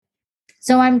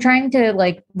So I'm trying to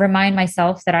like remind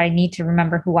myself that I need to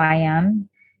remember who I am.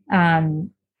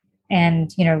 Um,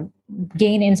 and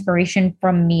gain inspiration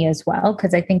from me as well,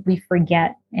 because I think we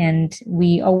forget and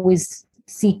we always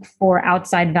seek for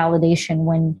outside validation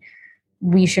when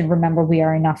we should remember we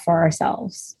are enough for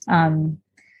ourselves.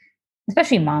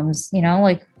 Especially moms,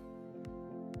 like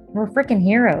we're freaking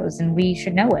heroes and we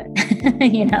should know it.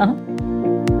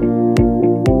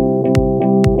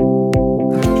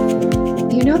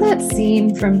 You know that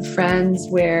scene from Friends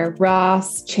where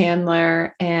Ross,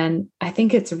 Chandler, and I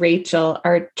think it's Rachel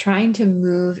are trying to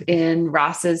move in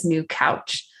Ross's new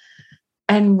couch.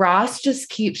 And Ross just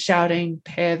keeps shouting,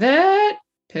 pivot,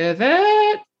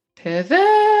 pivot,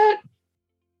 pivot.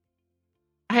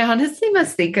 I honestly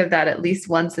must think of that at least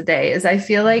once a day, as I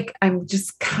feel like I'm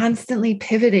just constantly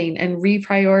pivoting and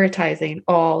reprioritizing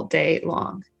all day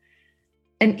long.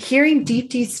 And hearing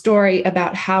Deepti's story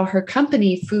about how her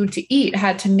company, Food to Eat,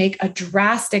 had to make a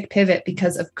drastic pivot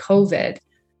because of COVID,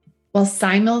 while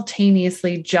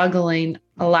simultaneously juggling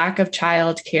a lack of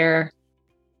childcare,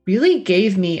 really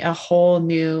gave me a whole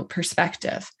new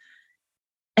perspective.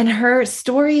 And her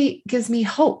story gives me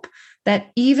hope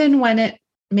that even when it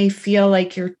may feel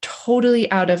like you're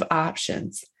totally out of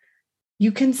options,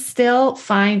 you can still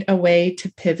find a way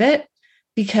to pivot,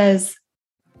 because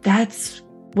that's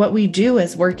what we do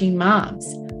as working moms.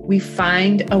 We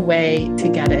find a way to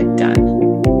get it done.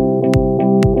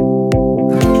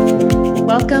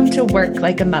 Welcome to Work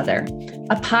Like a Mother,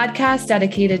 a podcast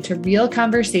dedicated to real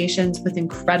conversations with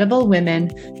incredible women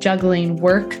juggling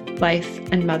work, life,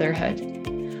 and motherhood.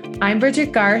 I'm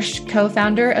Bridget Garsh,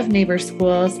 co-founder of Neighbor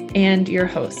Schools and your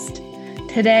host.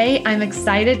 Today, I'm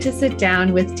excited to sit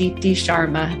down with Deepti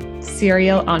Sharma,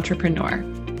 serial entrepreneur.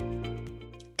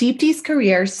 Deepti's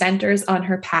career centers on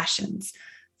her passions: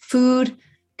 food,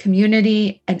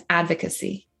 community, and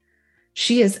advocacy.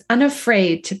 She is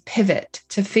unafraid to pivot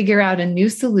to figure out a new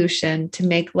solution to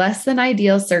make less than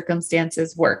ideal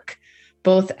circumstances work,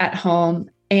 both at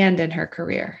home and in her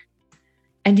career.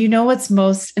 And you know what's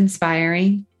most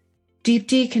inspiring?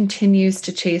 Deepti continues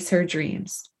to chase her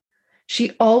dreams.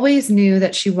 She always knew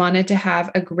that she wanted to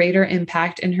have a greater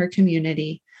impact in her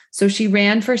community, so she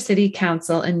ran for city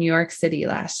council in New York City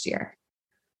last year.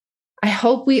 I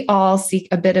hope we all seek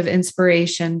a bit of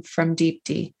inspiration from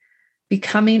Deepti.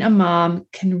 Becoming a mom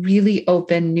can really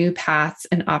open new paths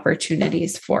and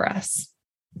opportunities for us.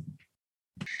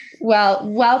 Well,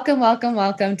 welcome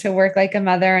to Work Like a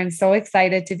Mother. I'm so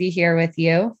excited to be here with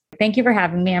you. Thank you for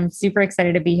having me. I'm super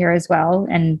excited to be here as well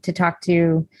and to talk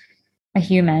to a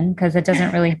human, because it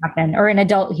doesn't really happen, or an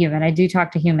adult human. I do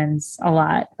talk to humans a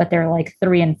lot, but they're like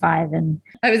 3 and 5. And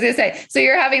I was going to say, so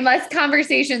you're having less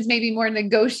conversations, maybe more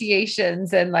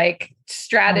negotiations and like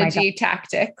strategy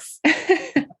tactics.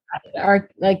 Our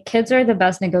like kids are the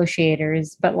best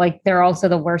negotiators, but like they're also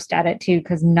the worst at it too,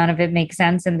 because none of it makes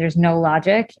sense and there's no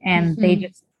logic, and they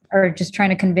just are just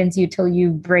trying to convince you till you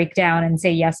break down and say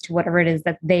yes to whatever it is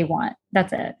that they want.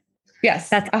 That's it. Yes.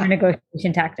 That's our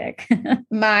negotiation tactic.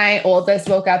 My oldest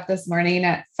woke up this morning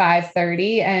at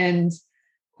 5:30 and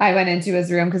I went into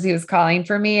his room because he was calling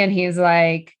for me, and he's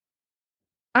like,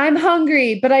 I'm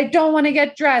hungry, but I don't want to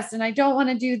get dressed and I don't want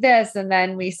to do this. And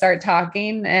then we start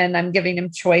talking and I'm giving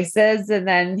him choices. And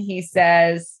then he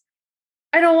says,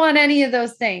 I don't want any of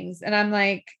those things. And I'm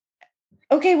like,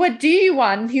 okay, what do you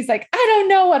want? And he's like, I don't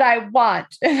know what I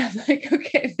want. And I'm like,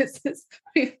 okay,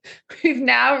 we've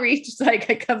now reached like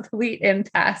a complete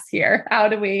impasse here. How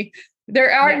do we,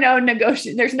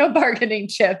 there's no bargaining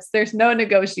chips. There's no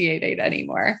negotiating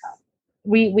anymore.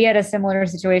 We had a similar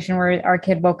situation where our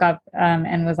kid woke up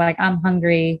and was like, I'm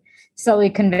hungry. Slowly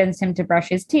convinced him to brush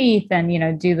his teeth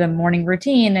and, do the morning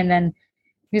routine. And then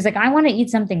he was like, I want to eat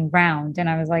something round. And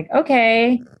I was like,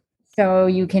 okay, so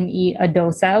you can eat a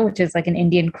dosa, which is like an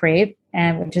Indian crepe,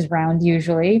 and which is round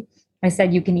usually. I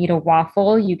said, you can eat a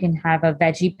waffle. You can have a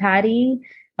veggie patty.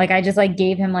 Like, I just like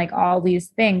gave him like all these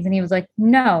things. And he was like,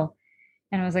 no.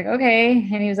 And I was like, okay.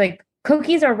 And he was like,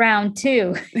 cookies are round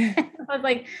too. I was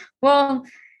like, well,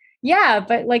 yeah,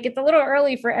 but like, it's a little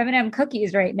early for M&M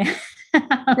cookies right now.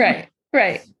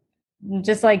 Right.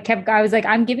 Just like I was like,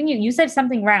 I'm giving you said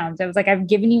something round. So I was like, I've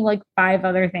given you like 5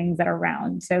 other things that are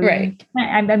round. So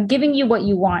I'm giving you what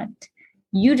you want.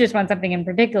 You just want something in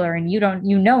particular and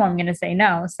I'm going to say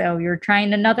no. So you're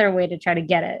trying another way to try to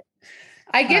get it.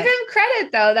 I give him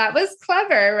credit though. That was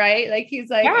clever, right? Like he's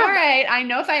like, all right, I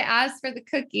know if I ask for the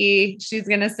cookie, she's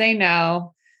going to say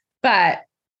no. But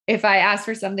if I ask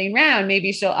for something round,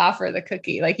 maybe she'll offer the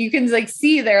cookie. Like you can like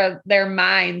see their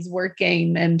minds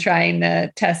working and trying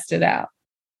to test it out.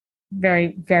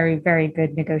 Very, very, very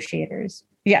good negotiators.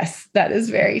 Yes, that is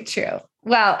very true.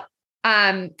 Well,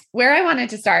 Where I wanted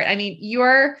to start, I mean,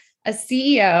 you're a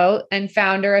CEO and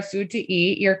founder of Food to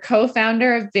Eat. You're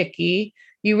co-founder of Vicky.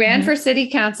 You ran for city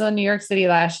council in New York City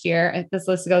last year. And this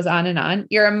list goes on and on.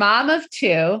 You're a mom of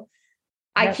two.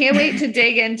 I can't wait to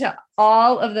dig into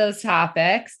all of those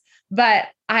topics, but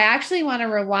I actually want to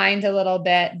rewind a little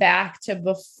bit back to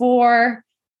before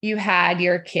you had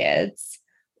your kids.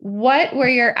 What were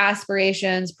your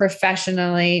aspirations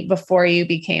professionally before you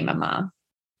became a mom?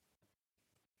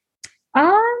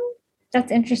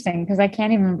 That's interesting because I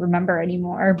can't even remember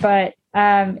anymore. But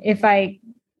if I,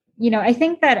 I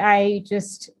think that I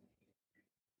just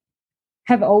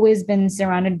have always been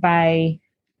surrounded by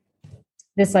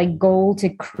this like goal to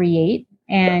create,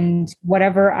 and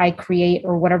whatever I create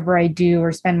or whatever I do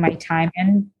or spend my time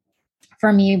in,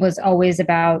 for me was always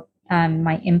about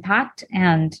my impact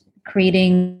and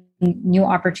creating new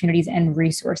opportunities and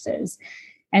resources.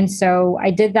 And so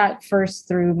I did that first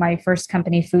through my first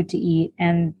company, Food to Eat.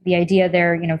 And the idea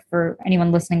there, for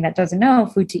anyone listening that doesn't know,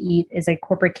 Food to Eat is a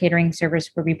corporate catering service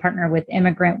where we partner with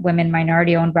immigrant women,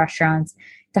 minority-owned restaurants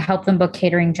to help them book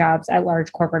catering jobs at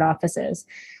large corporate offices.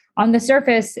 On the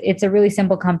surface, it's a really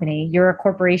simple company. You're a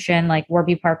corporation like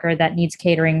Warby Parker that needs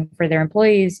catering for their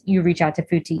employees. You reach out to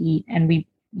Food to Eat, and we,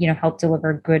 help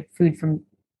deliver good food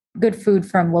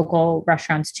from local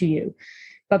restaurants to you.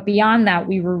 But beyond that,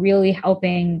 we were really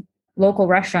helping local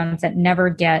restaurants that never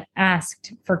get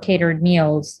asked for catered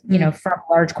meals, from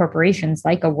large corporations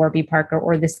like a Warby Parker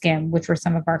or the Skim, which were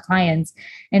some of our clients.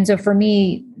 And so for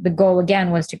me, the goal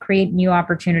again was to create new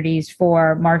opportunities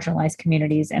for marginalized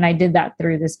communities. And I did that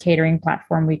through this catering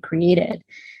platform we created.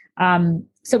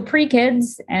 So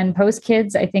pre-kids and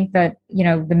post-kids, I think that,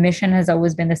 the mission has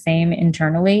always been the same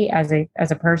internally as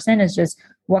a person, is just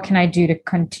what can I do to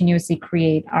continuously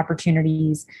create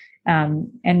opportunities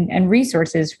and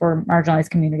resources for marginalized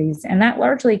communities. And that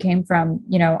largely came from,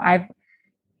 I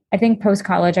think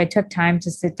post-college, I took time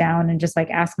to sit down and just like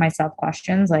ask myself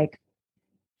questions like,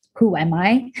 who am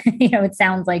I? It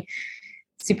sounds like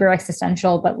super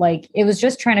existential, but like, it was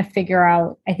just trying to figure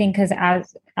out, I think, because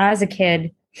as a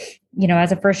kid,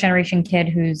 as a first generation kid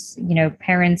whose,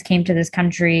 parents came to this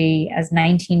country as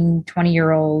 19,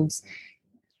 20-year-olds,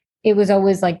 it was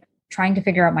always like trying to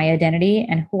figure out my identity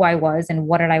and who I was and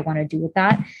what did I want to do with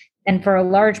that. And for a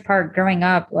large part growing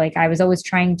up, like I was always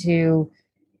trying to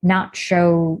not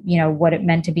show, what it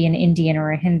meant to be an Indian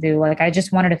or a Hindu. Like I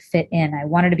just wanted to fit in. I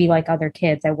wanted to be like other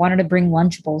kids. I wanted to bring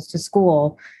Lunchables to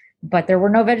school, but there were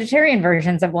no vegetarian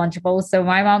versions of Lunchables. So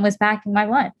my mom was packing my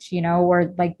lunch,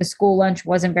 or like the school lunch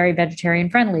wasn't very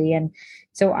vegetarian friendly. And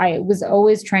so I was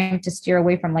always trying to steer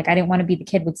away from, like, I didn't want to be the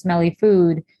kid with smelly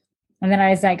food. And then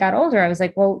as I got older, I was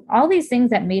like, well, all these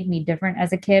things that made me different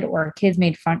as a kid or kids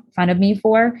made fun of me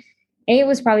for, it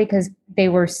was probably because they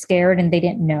were scared and they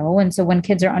didn't know. And so when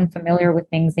kids are unfamiliar with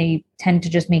things, they tend to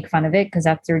just make fun of it because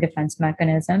that's their defense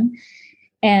mechanism.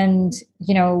 And,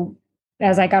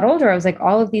 as I got older, I was like,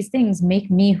 all of these things make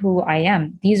me who I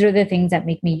am. These are the things that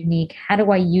make me unique. How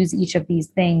do I use each of these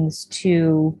things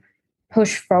to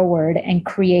push forward and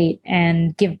create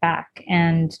and give back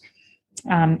and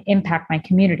impact my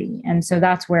community? And so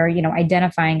that's where,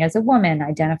 identifying as a woman,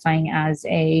 identifying as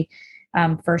a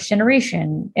first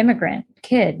generation immigrant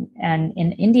kid and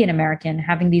an Indian American,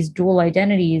 having these dual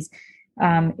identities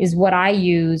is what I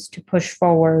use to push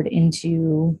forward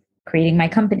into creating my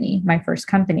company, my first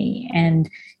company. And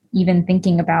even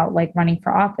thinking about like running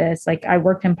for office, like I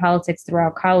worked in politics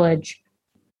throughout college.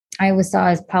 I always saw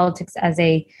as politics as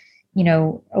a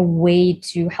way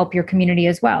to help your community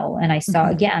as well. And I saw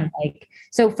again, like,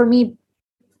 so for me,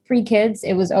 pre-kids,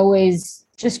 it was always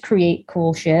just create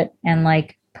cool shit and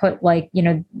like put like,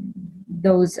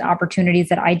 those opportunities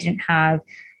that I didn't have,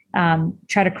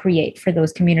 try to create for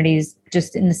those communities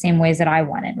just in the same ways that I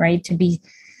wanted, right?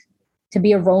 To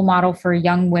be a role model for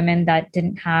young women that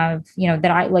didn't have,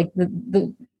 that I like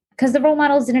because the role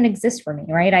models didn't exist for me,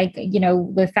 right?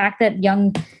 The fact that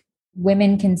young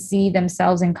women can see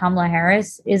themselves in Kamala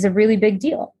Harris is a really big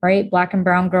deal, right? Black and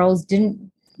brown girls didn't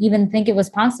even think it was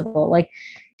possible. Like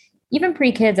even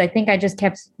pre-kids, I think I just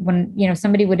kept, when,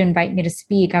 somebody would invite me to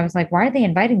speak, I was like, why are they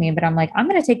inviting me? But I'm like, I'm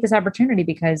going to take this opportunity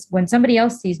because when somebody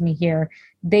else sees me here,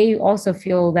 they also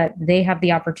feel that they have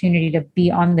the opportunity to be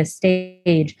on this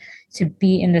stage, to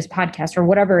be in this podcast or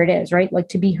whatever it is, right? Like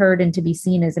to be heard and to be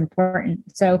seen is important.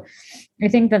 So I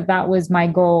think that was my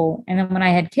goal. And then when I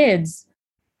had kids,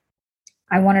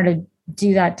 I wanted to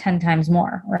do that 10 times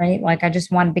more, right? Like I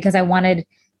just wanted, because I wanted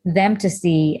them to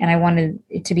see and I wanted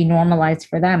it to be normalized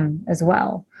for them as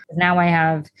well. Now I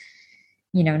have,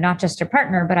 not just a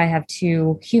partner, but I have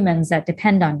two humans that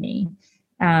depend on me.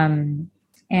 And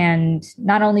And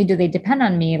not only do they depend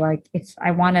on me, like if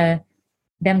I want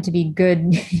them to be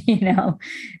good,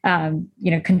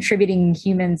 contributing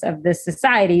humans of this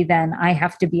society, then I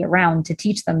have to be around to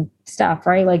teach them stuff,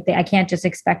 right? Like I can't just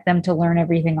expect them to learn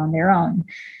everything on their own.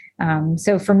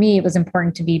 So for me, it was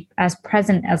important to be as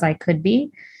present as I could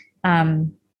be.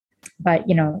 But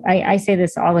I say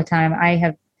this all the time.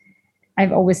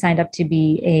 I've always signed up to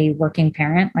be a working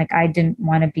parent. Like I didn't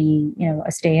want to be,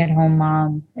 a stay-at-home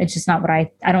mom. It's just not what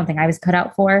I don't think I was cut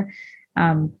out for.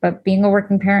 But being a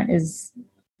working parent is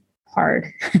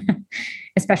hard,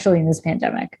 especially in this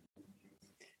pandemic.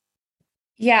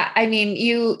 Yeah. I mean,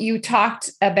 you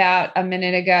talked about a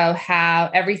minute ago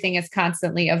how everything is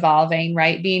constantly evolving,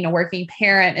 right? Being a working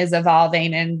parent is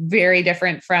evolving and very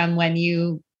different from when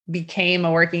you became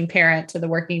a working parent to the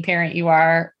working parent you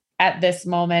are at this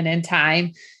moment in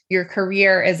time. Your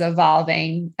career is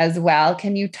evolving as well.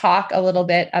 Can you talk a little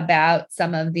bit about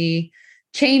some of the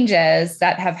changes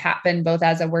that have happened both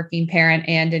as a working parent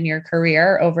and in your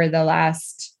career over the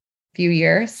last few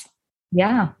years?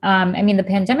 Yeah. The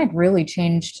pandemic really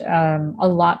changed a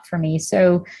lot for me.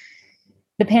 So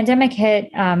the pandemic hit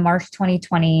March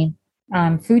 2020.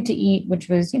 Food to Eat, which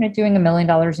was, doing $1 million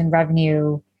in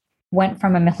revenue, went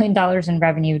from $1 million in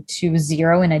revenue to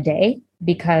zero in a day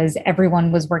because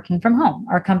everyone was working from home.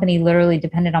 Our company literally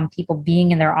depended on people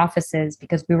being in their offices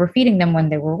because we were feeding them when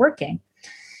they were working.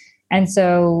 And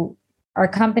so our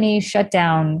company shut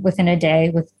down within a day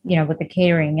with the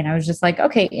catering. And I was just like,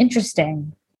 okay,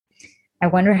 interesting. I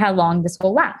wonder how long this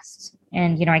will last.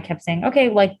 And, I kept saying, okay,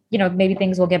 maybe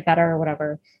things will get better or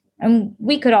whatever. And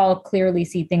we could all clearly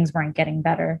see things weren't getting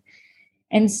better.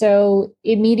 And so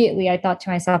immediately I thought to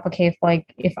myself, okay,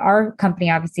 if our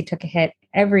company obviously took a hit,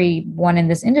 everyone in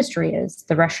this industry is,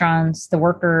 the restaurants, the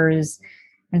workers.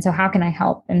 And so how can I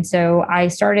help? And so I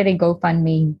started a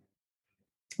GoFundMe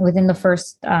within the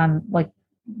first,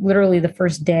 literally the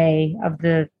first day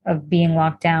of being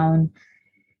locked down.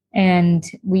 And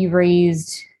we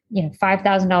raised,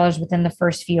 $5,000 within the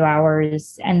first few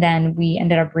hours. And then we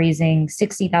ended up raising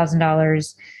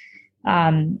 $60,000.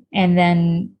 And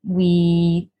then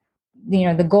the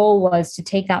goal was to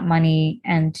take that money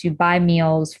and to buy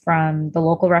meals from the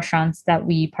local restaurants that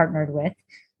we partnered with,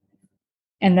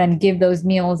 and then give those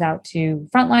meals out to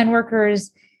frontline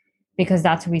workers, because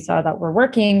that's who we saw that were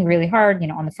working really hard,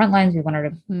 on the front lines. We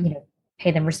wanted to,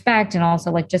 pay them respect. And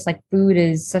also food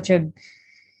is such a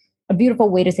beautiful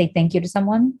way to say thank you to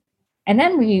someone. And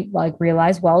then we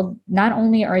realized, well, not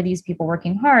only are these people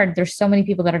working hard, there's so many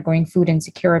people that are going food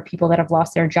insecure, people that have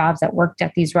lost their jobs that worked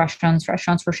at these restaurants.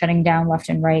 Restaurants were shutting down left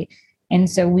and right. And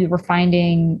so we were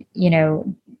finding,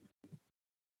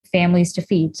 families to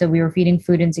feed. So we were feeding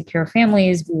food insecure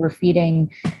families. We were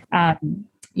feeding,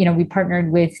 we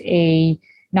partnered with a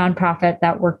nonprofit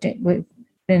that worked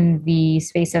within the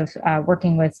space of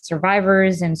working with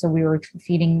survivors. And so we were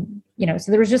feeding,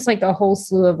 so there was just a whole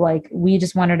slew of we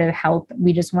just wanted to help.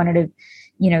 We just wanted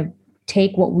to,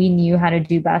 take what we knew how to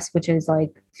do best, which is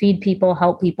feed people,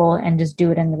 help people, and just do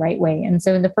it in the right way. And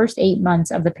so in the first 8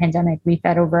 months of the pandemic, we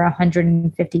fed over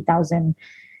 150,000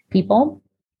 people.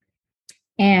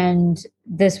 And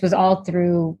this was all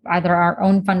through either our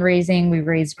own fundraising, we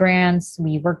raised grants,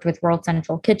 we worked with World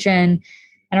Central Kitchen,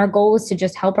 and our goal was to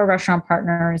just help our restaurant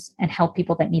partners and help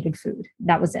people that needed food.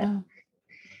 That was it. Oh.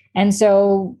 And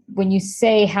so when you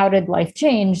say, how did life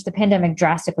change? The pandemic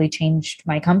drastically changed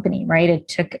my company, right? It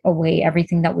took away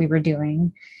everything that we were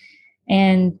doing.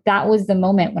 And that was the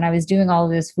moment when I was doing all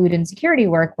of this food insecurity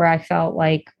work where I felt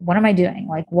what am I doing?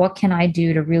 What can I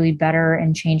do to really better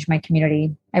and change my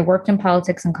community? I worked in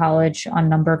politics in college on a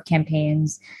number of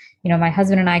campaigns. My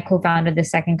husband and I co-founded the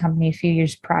second company a few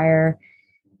years prior.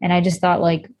 And I just thought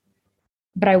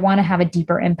but I want to have a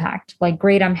deeper impact.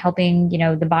 Great, I'm helping,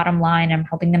 the bottom line, I'm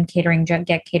helping them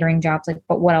get catering jobs.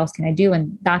 But what else can I do?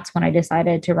 And that's when I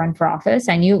decided to run for office.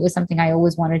 I knew it was something I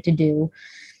always wanted to do.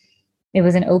 It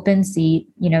was an open seat,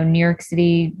 New York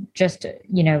City, just,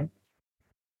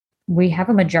 we have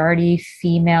a majority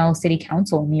female city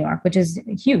council in New York, which is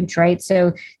huge, right?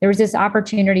 So there was this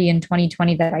opportunity in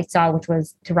 2020 that I saw, which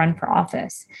was to run for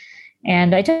office.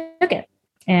 And I took it.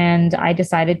 And I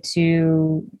decided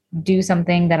to do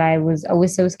something that I was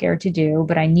always so scared to do,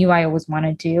 but I knew I always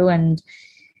wanted to. And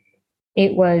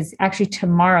it was actually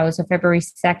tomorrow. So February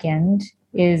 2nd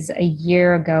is a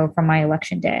year ago from my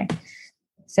election day.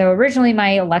 So originally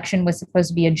my election was supposed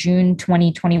to be a June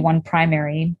 2021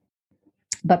 primary.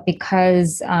 But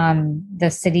because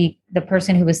the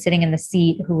person who was sitting in the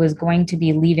seat, who was going to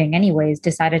be leaving anyways,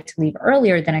 decided to leave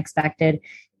earlier than expected,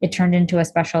 it turned into a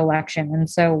special election. And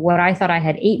so what I thought I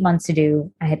had 8 months to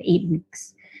do, I had 8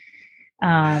 weeks.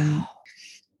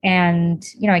 And,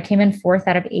 I came in fourth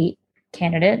out of 8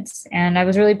 candidates. And I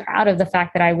was really proud of the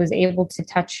fact that I was able to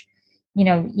touch,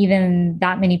 even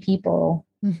that many people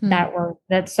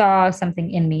that saw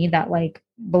something in me, that like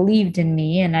believed in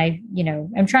me. And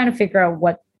I'm trying to figure out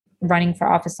what running for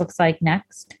office looks like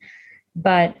next.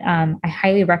 But I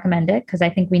highly recommend it because I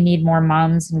think we need more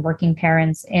moms and working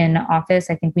parents in office.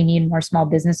 I think we need more small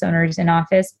business owners in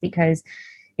office, because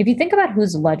if you think about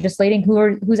who's legislating,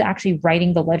 who's actually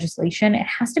writing the legislation, it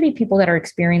has to be people that are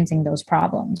experiencing those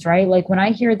problems, right? Like when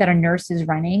I hear that a nurse is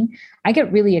running, I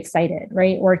get really excited,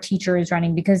 right? Or a teacher is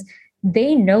running, because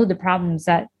they know the problems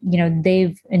that,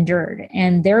 they've endured,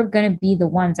 and they're going to be the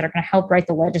ones that are going to help write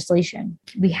the legislation.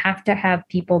 We have to have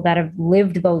people that have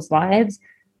lived those lives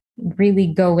really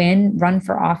go in, run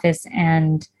for office,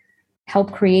 and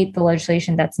help create the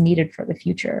legislation that's needed for the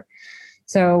future.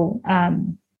 So,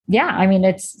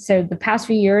 so the past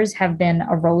few years have been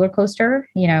a roller coaster,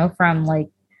 from like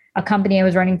a company I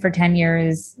was running for 10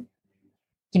 years,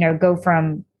 go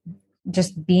from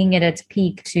just being at its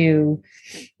peak to,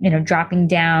 dropping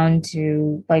down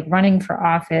to like running for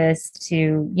office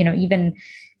to, even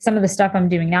some of the stuff I'm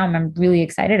doing now, I'm really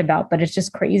excited about, but it's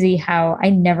just crazy how I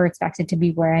never expected to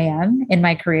be where I am in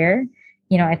my career.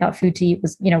 I thought Food to Eat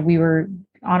was, we were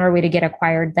on our way to get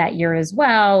acquired that year as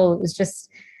well. It was just,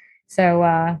 so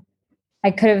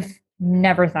I could have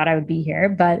never thought I would be here,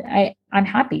 but I'm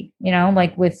happy,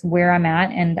 like with where I'm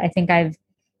at. And I think I'm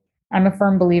a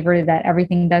firm believer that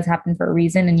everything does happen for a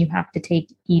reason, and you have to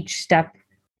take each step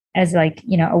as like,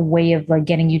 a way of like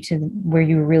getting you to where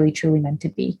you were really truly meant to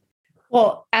be.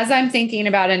 Well, as I'm thinking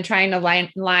about and trying to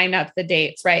line up the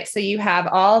dates, right? So you have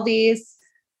all these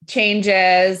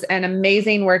changes and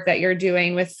amazing work that you're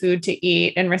doing with Food to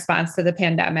Eat in response to the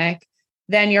pandemic.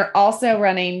 Then you're also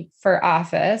running for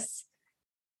office,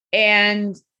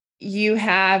 and you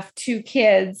have 2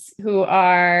 kids who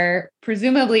are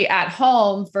presumably at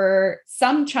home for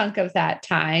some chunk of that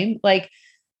time. Like,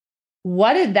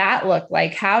 what did that look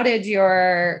like? How did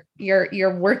your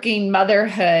working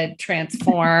motherhood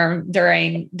transform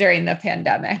during the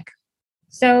pandemic?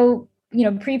 So,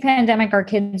 pre-pandemic, our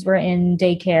kids were in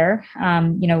daycare.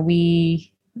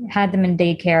 We had them in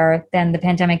daycare. Then the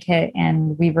pandemic hit,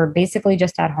 and we were basically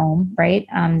just at home, right?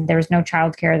 There was no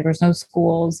childcare. There was no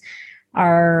schools.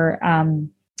 Our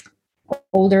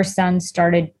older son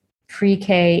started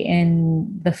pre-K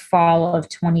in the fall of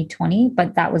 2020,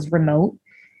 but that was remote.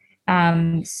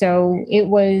 So it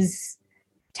was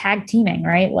tag teaming,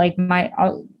 right? Like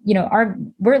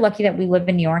we're lucky that we live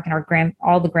in New York, and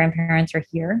all the grandparents are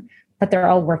here, but they're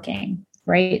all working,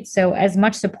 right? So as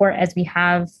much support as we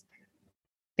have,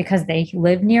 because they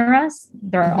live near us,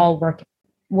 they're all working.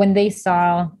 When they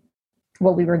saw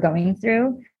what we were going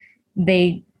through,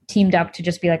 they teamed up to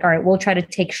just be like, all right, we'll try to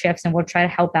take shifts and we'll try to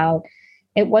help out.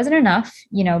 It wasn't enough,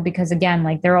 because again,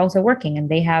 like they're also working and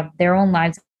they have their own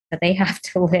lives that they have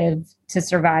to live to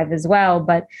survive as well.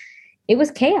 But it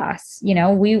was chaos.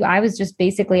 I was just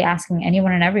basically asking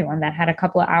anyone and everyone that had a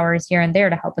couple of hours here and there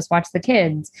to help us watch the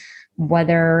kids,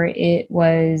 whether it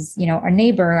was, our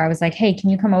neighbor. I was like, hey, can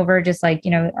you come over? Just like,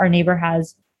 our neighbor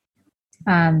has,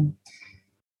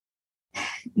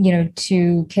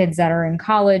 2 kids that are in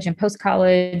college and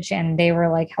post-college, and they were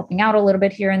like helping out a little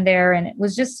bit here and there. And it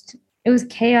was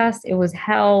chaos. It was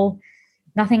hell.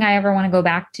 Nothing I ever want to go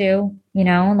back to,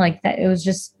 like that. It was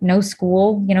just no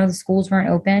school, the schools weren't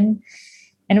open,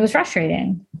 and it was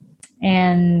frustrating.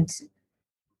 And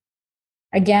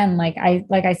again, like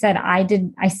I said,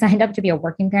 I signed up to be a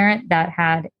working parent that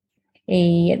had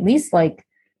at least like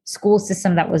school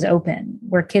system that was open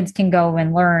where kids can go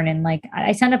and learn. And like,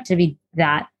 I signed up to be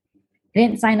that. I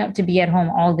didn't sign up to be at home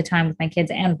all the time with my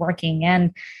kids and working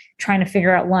and trying to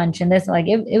figure out lunch and this, like,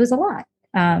 it was a lot.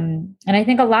 And I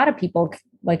think a lot of people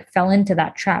like fell into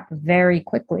that trap very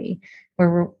quickly,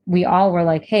 where we all were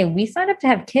like, hey, we signed up to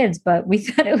have kids, but we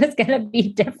thought it was going to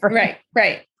be different.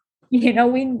 Right.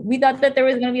 We thought that there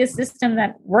was going to be a system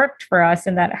that worked for us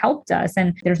and that helped us.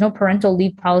 And there's no parental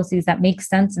leave policies that make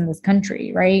sense in this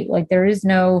country, right? Like there is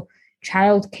no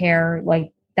childcare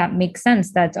like that makes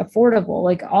sense, that's affordable.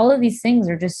 Like all of these things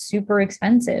are just super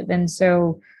expensive. And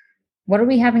so what are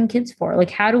we having kids for?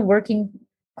 Like how do working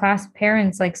class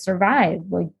parents like survive?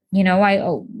 Like,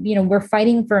 we're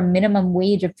fighting for a minimum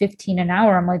wage of 15 an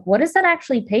hour. I'm like, what does that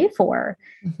actually pay for?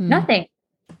 Mm-hmm. Nothing.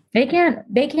 They can't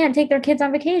take their kids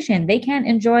on vacation. They can't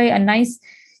enjoy a nice,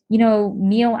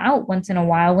 meal out once in a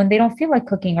while when they don't feel like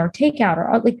cooking, or takeout,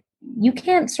 or like you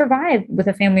can't survive with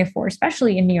a family of 4,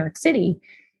 especially in New York City.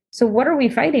 So what are we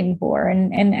fighting for?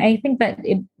 And I think that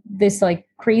this like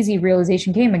crazy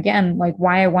realization came again, like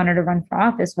why I wanted to run for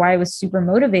office, why I was super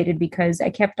motivated, because I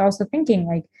kept also thinking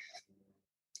like,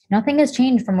 nothing has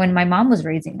changed from when my mom was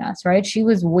raising us, right? She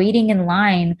was waiting in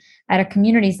line at a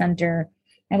community center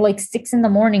at like 6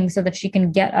 a.m. so that she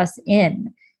can get us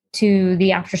in to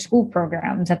the after school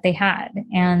programs that they had.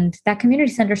 And that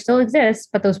community center still exists,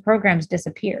 but those programs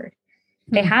disappeared.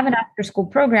 They have an after school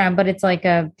program, but it's like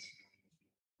a,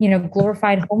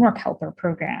 glorified homework helper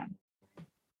program.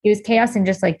 It was chaos and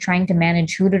just like trying to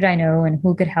manage who did I know and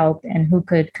who could help and who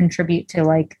could contribute to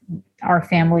like our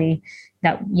family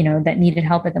that, that needed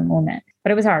help at the moment.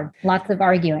 But it was hard. Lots of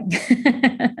arguing.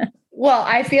 Well,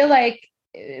 I feel like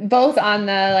both on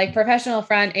the like professional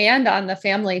front and on the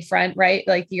family front, right?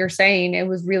 Like you're saying, it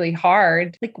was really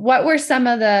hard. Like what were some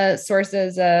of the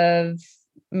sources of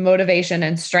motivation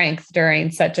and strength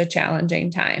during such a challenging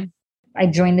time? I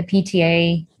joined the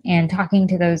PTA, and talking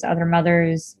to those other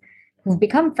mothers who've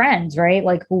become friends, right?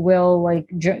 Like who will like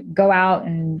go out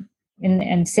and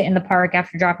sit in the park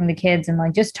after dropping the kids and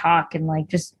like just talk and like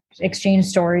just exchange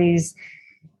stories.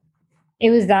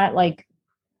 It was that like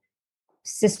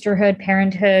sisterhood,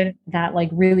 parenthood that like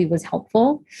really was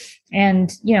helpful.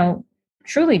 And,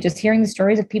 truly just hearing the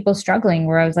stories of people struggling,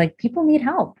 where I was like, people need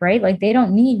help, right? Like they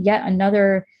don't need yet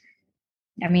another,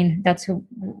 that's who,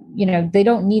 they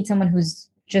don't need someone who's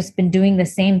just been doing the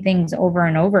same things over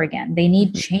and over again. They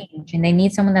need change, and they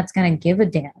need someone that's going to give a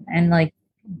damn and like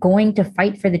going to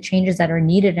fight for the changes that are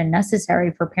needed and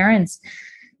necessary for parents,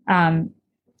 and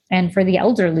for the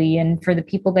elderly and for the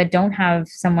people that don't have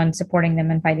someone supporting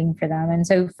them and fighting for them. And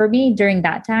so for me during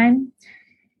that time,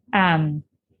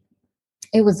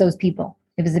 it was those people.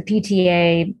 It was the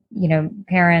PTA,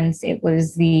 parents. It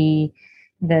was the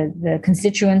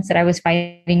constituents that I was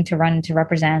fighting to run to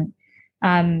represent.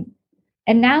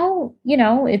 And now,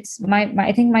 it's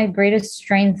I think my greatest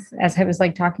strength, as I was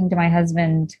like talking to my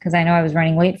husband, because I know I was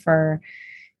running late for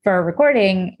a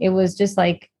recording, it was just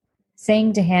like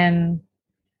saying to him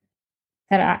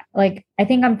that I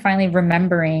think I'm finally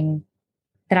remembering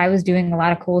that I was doing a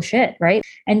lot of cool shit, right?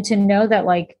 And to know that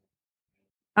like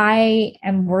I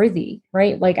am worthy,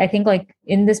 right? Like, I think like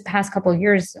in this past couple of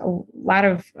years, a lot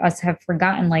of us have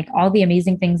forgotten like all the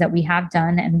amazing things that we have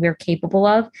done and we're capable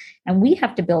of, and we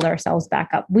have to build ourselves back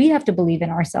up. We have to believe in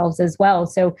ourselves as well.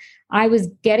 So I was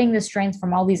getting the strength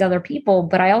from all these other people,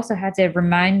 but I also had to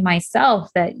remind myself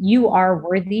that you are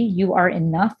worthy, you are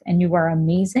enough, and you are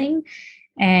amazing.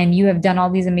 And you have done all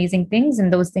these amazing things,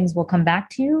 and those things will come back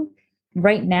to you.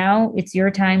 Right now, it's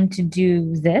your time to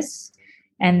do this.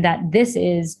 And that this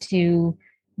is to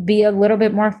be a little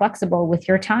bit more flexible with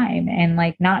your time and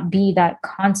like not be that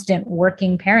constant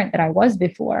working parent that I was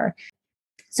before.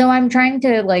 So I'm trying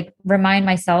to like remind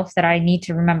myself that I need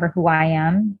to remember who I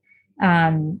am,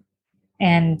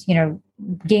 and,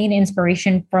 gain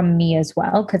inspiration from me as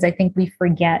well. Cause I think we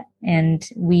forget and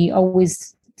we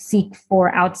always seek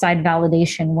for outside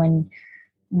validation when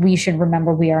we should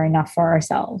remember we are enough for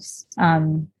ourselves.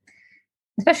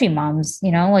 Especially moms,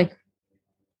 like,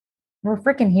 we're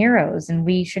freaking heroes and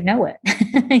we should know it.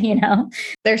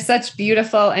 They're such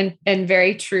beautiful and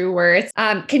very true words.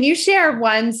 Can you share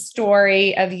one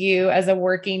story of you as a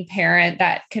working parent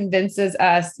that convinces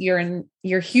us you're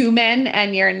human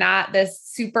and you're not this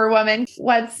superwoman?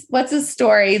 What's a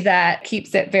story that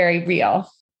keeps it very real?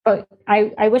 But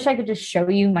I wish I could just show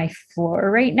you my floor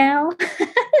right now.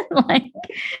 Like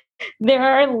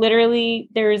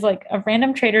there's like a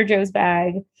random Trader Joe's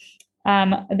bag.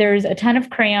 There's a ton of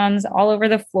crayons all over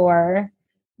the floor.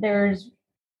 There's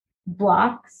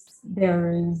blocks.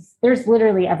 There's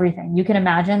literally everything you can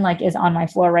imagine like is on my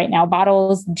floor right now.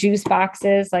 Bottles, juice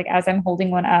boxes, like as I'm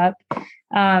holding one up,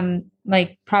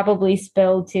 like probably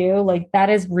spilled too. Like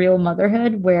that is real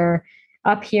motherhood, where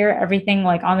up here, everything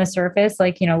like on the surface,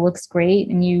 like, looks great.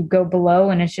 And you go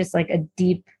below and it's just like a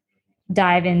deep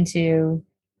dive into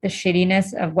the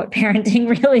shittiness of what parenting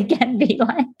really can be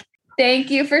like.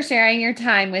 Thank you for sharing your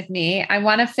time with me. I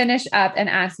want to finish up and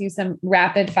ask you some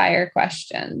rapid fire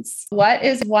questions. What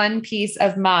is one piece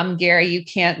of mom gear you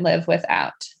can't live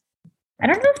without? I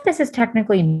don't know if this is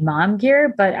technically mom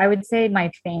gear, but I would say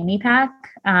my fanny pack.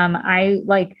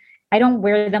 I don't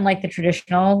wear them like the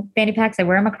traditional fanny packs. I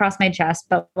wear them across my chest,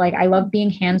 but like I love being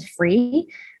hands-free,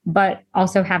 but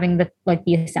also having the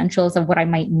essentials of what I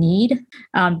might need.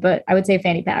 But I would say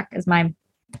fanny pack is my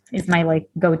like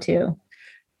go-to.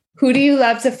 Who do you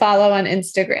love to follow on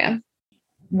Instagram?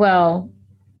 Well,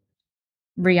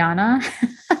 Rihanna.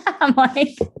 I'm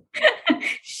like,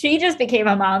 she just became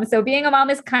a mom. So being a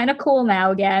mom is kind of cool now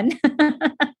again.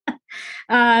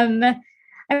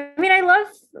 I mean, I love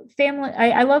family.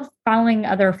 I love following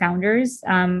other founders.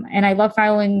 And I love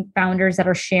following founders that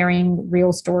are sharing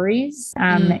real stories.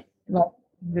 Like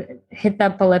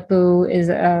Hitha Palepu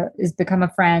is become a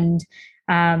friend.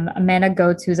 Amanda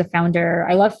Goetz, who's a founder.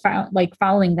 I love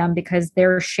following them because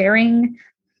they're sharing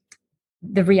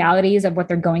the realities of what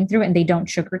they're going through and they don't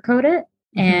sugarcoat it.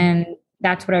 Mm-hmm. And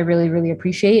that's what I really, really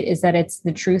appreciate, is that it's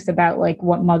the truth about like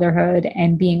what motherhood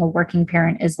and being a working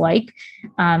parent is like.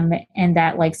 And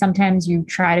that like sometimes you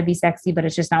try to be sexy, but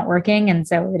it's just not working. And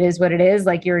so it is what it is.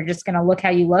 Like, you're just going to look how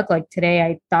you look. Like today,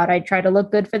 I thought I'd try to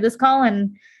look good for this call,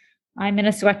 and I'm in a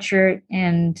sweatshirt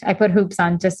and I put hoops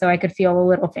on just so I could feel a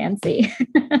little fancy.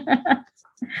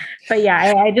 But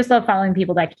yeah, I just love following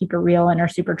people that keep it real and are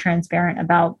super transparent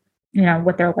about, you know,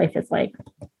 what their life is like.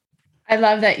 I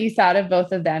love that you thought of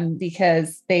both of them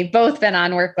because they've both been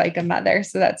on Work Like a Mother.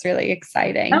 So that's really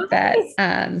exciting that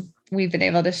we've been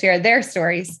able to share their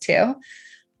stories too.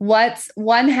 What's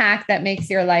one hack that makes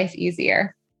your life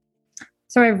easier?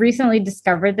 So I recently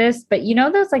discovered this, but you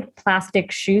know, those like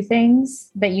plastic shoe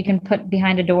things that you can put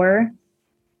behind a door?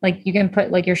 Like you can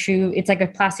put like your shoe, it's like a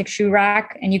plastic shoe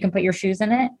rack and you can put your shoes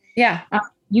in it. Yeah.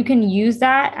 You can use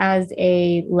that as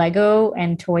a Lego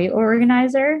and toy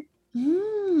organizer.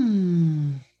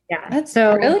 Yeah. That's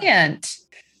so brilliant.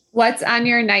 What's on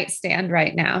your nightstand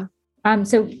right now?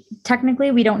 So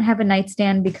technically we don't have a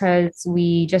nightstand because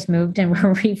we just moved and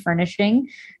we're refurnishing.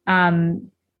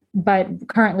 But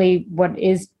currently what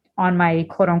is on my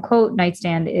quote unquote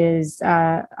nightstand is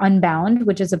Unbound,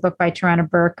 which is a book by Tarana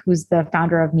Burke, who's the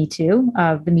founder of Me Too,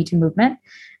 of the Me Too movement.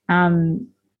 And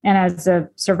as a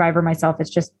survivor myself, it's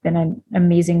just been an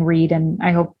amazing read. And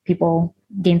I hope people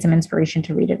gain some inspiration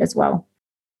to read it as well.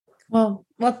 Well,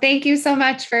 thank you so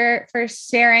much for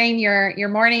sharing your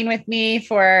morning with me,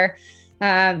 for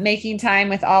making time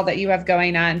with all that you have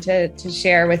going on to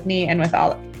share with me and with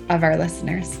all of our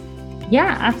listeners.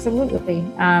 Yeah, absolutely.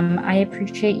 I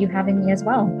appreciate you having me as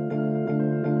well.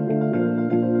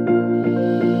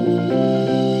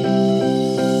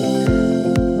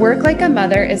 Work Like a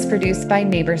Mother is produced by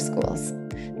Neighbor Schools.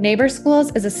 Neighbor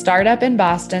Schools is a startup in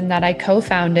Boston that I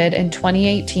co-founded in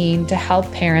 2018 to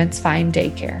help parents find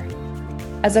daycare.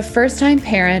 As a first-time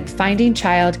parent, finding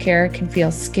childcare can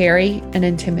feel scary and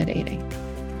intimidating.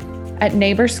 At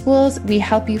Neighbor Schools, we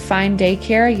help you find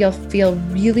daycare you'll feel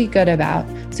really good about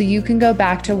so you can go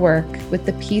back to work with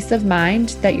the peace of mind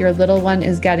that your little one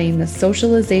is getting the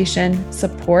socialization,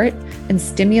 support, and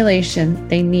stimulation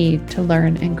they need to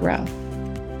learn and grow.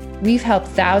 We've helped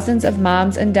thousands of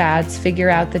moms and dads figure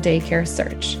out the daycare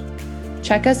search.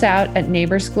 Check us out at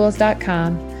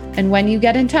neighborschools.com. And when you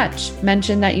get in touch,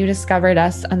 mention that you discovered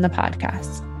us on the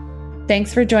podcast.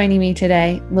 Thanks for joining me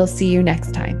today. We'll see you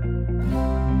next time.